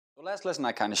So last lesson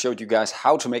I kind of showed you guys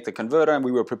how to make the converter, and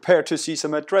we were prepared to see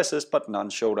some addresses, but none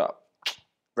showed up.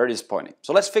 Very disappointing.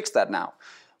 So let's fix that now.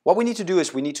 What we need to do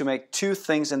is we need to make two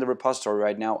things in the repository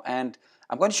right now, and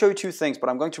I'm going to show you two things, but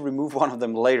I'm going to remove one of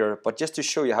them later, but just to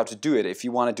show you how to do it. If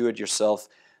you want to do it yourself,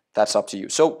 that's up to you.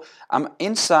 So I'm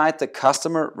inside the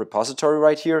customer repository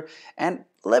right here, and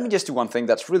let me just do one thing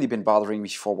that's really been bothering me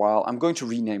for a while. I'm going to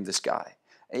rename this guy.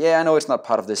 Yeah, I know it's not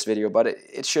part of this video, but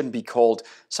it shouldn't be called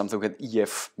something with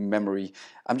EF memory.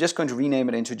 I'm just going to rename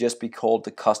it into just be called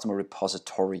the customer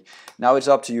repository. Now it's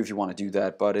up to you if you want to do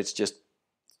that, but it's just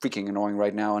freaking annoying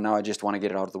right now, and now I just want to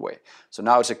get it out of the way. So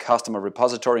now it's a customer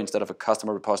repository instead of a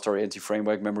customer repository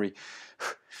anti-framework memory.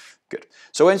 Good.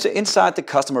 So inside the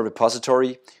customer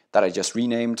repository that I just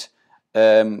renamed,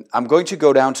 I'm going to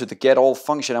go down to the get all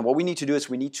function, and what we need to do is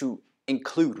we need to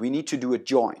include, we need to do a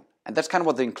join. And that's kind of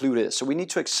what the include is. So we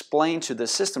need to explain to the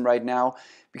system right now,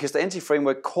 because the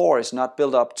anti-framework core is not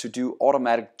built up to do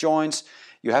automatic joins.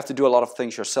 You have to do a lot of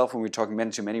things yourself when we're talking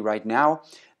many-to-many right now.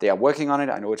 They are working on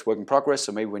it. I know it's work in progress,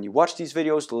 so maybe when you watch these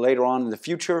videos later on in the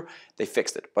future, they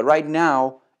fixed it. But right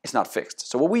now, it's not fixed.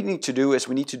 So what we need to do is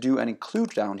we need to do an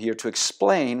include down here to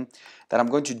explain that I'm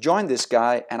going to join this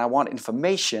guy and I want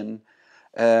information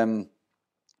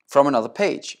from another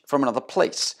page, from another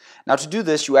place. Now to do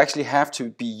this, you actually have to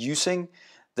be using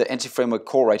the anti-framework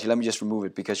core right here. Let me just remove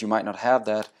it because you might not have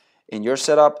that in your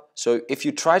setup. So if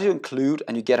you try to include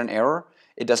and you get an error,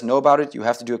 it doesn't know about it. You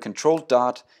have to do a control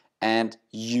dot and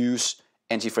use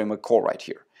anti-framework core right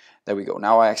here. There we go.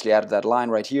 Now I actually added that line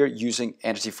right here using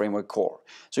anti-framework core.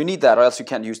 So you need that, or else you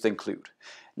can't use the include.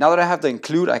 Now that I have the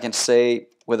include, I can say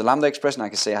with a lambda expression, I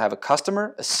can say I have a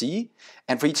customer, a C,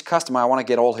 and for each customer I want to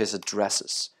get all his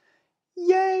addresses.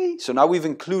 Yay! So now we've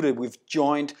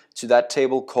joined to that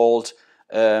table called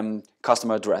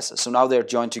customer addresses. So now they're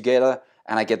joined together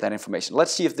and I get that information.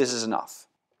 Let's see if this is enough.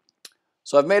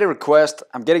 So I've made a request,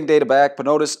 I'm getting data back, but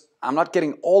notice I'm not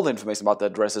getting all the information about the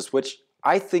addresses, which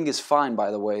I think is fine, by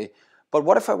the way. But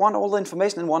what if I want all the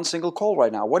information in one single call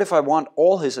right now? What if I want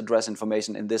all his address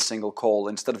information in this single call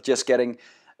instead of just getting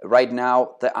right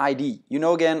now the ID? You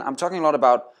know, again, I'm talking a lot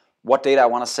about what data I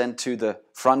want to send to the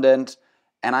front end,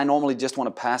 and I normally just want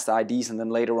to pass the IDs, and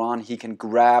then later on he can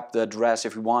grab the address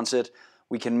if he wants it.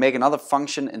 We can make another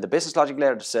function in the business logic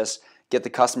layer that says get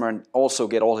the customer and also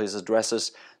get all his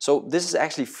addresses. So this is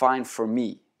actually fine for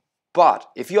me. But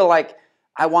if you're like,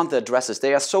 I want the addresses,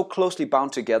 they are so closely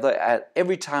bound together,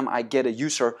 every time I get a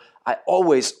user, I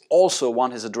always also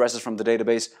want his addresses from the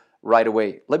database right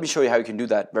away. Let me show you how you can do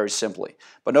that very simply.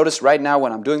 But notice right now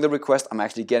when I'm doing the request, I'm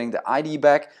actually getting the ID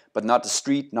back, but not the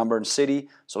street, number, and city.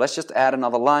 So let's just add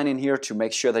another line in here to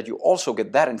make sure that you also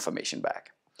get that information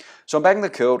back. So I'm back in the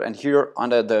code, and here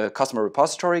under the customer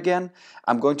repository again,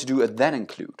 I'm going to do a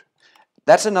ThenInclude.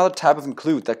 That's another type of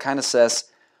include that kind of says,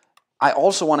 I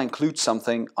also want to include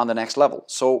something on the next level.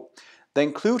 So the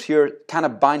include here kind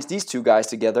of binds these two guys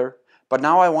together, but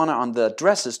now I want on the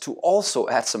addresses to also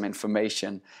add some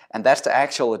information, and that's the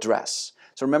actual address.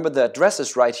 So remember, the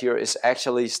addresses right here is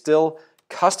actually still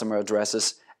customer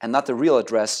addresses and not the real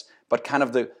address, but kind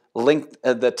of the link,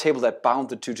 the table that bound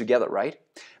the two together, right?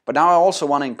 But now I also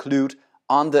want to include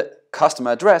on the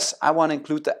customer address, I want to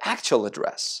include the actual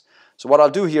address. So what I'll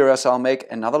do here is I'll make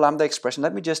another lambda expression.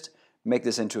 Let me just make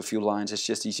this into a few lines. It's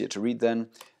just easier to read then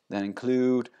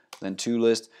include, then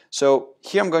toList. So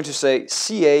here I'm going to say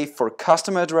CA for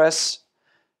customer address,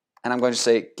 and I'm going to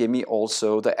say give me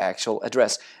also the actual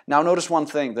address. Now notice one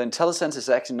thing, the IntelliSense is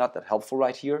actually not that helpful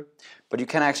right here, but you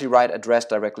can actually write address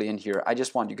directly in here. I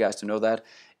just want you guys to know that.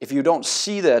 If you don't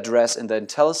see the address in the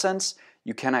IntelliSense,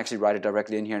 you can actually write it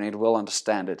directly in here and it will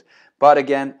understand it. But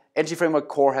again, anti-framework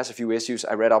core has a few issues.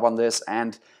 I read up on this,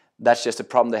 and that's just a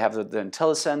problem they have with the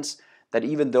IntelliSense, that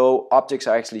even though objects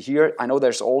are actually here, I know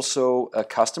there's also a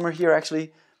customer here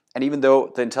actually, and even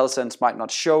though the IntelliSense might not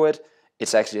show it,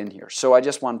 it's actually in here. So I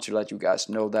just wanted to let you guys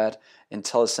know that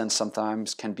IntelliSense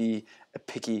sometimes can be a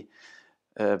picky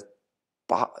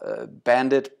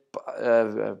bandit,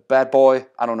 bad boy,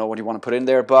 I don't know what you want to put in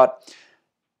there, but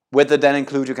with the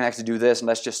ThenInclude you can actually do this, and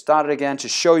let's just start it again to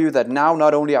show you that now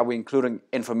not only are we including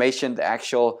information, the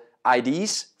actual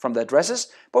IDs from the addresses,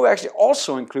 but we're actually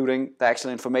also including the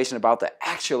actual information about the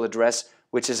actual address,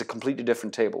 which is a completely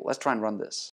different table. Let's try and run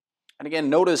this. And again,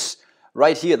 notice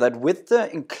right here that with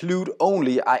the include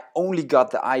only, I only got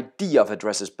the ID of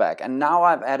addresses back. And now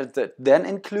I've added the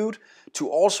ThenInclude to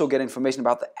also get information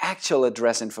about the actual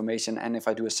address information. And if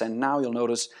I do a send now, you'll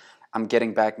notice I'm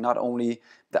getting back not only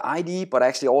the ID, but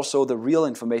actually also the real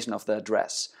information of the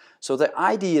address. So the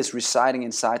ID is residing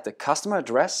inside the customer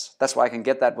address. That's why I can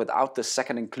get that without the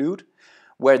second include.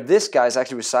 where this guy is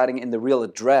actually residing in the real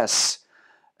address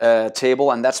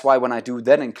table, and that's why when I do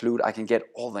ThenInclude, I can get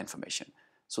all the information.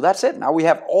 So that's it. Now we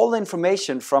have all the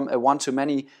information from a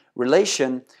one-to-many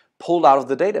relation pulled out of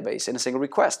the database in a single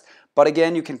request. But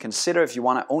again, you can consider if you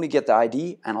want to only get the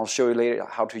ID, and I'll show you later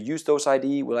how to use those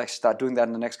ID. We'll actually start doing that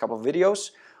in the next couple of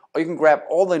videos. Or you can grab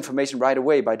all the information right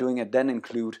away by doing a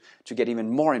ThenInclude to get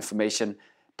even more information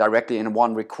directly in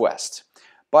one request.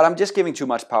 But I'm just giving too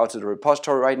much power to the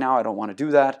repository right now. I don't want to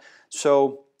do that.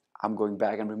 So I'm going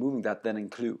back and removing that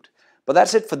ThenInclude. But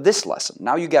that's it for this lesson.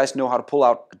 Now you guys know how to pull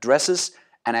out addresses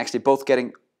and actually both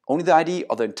getting only the ID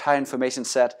or the entire information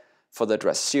set for the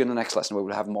address. See you in the next lesson where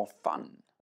we'll have more fun.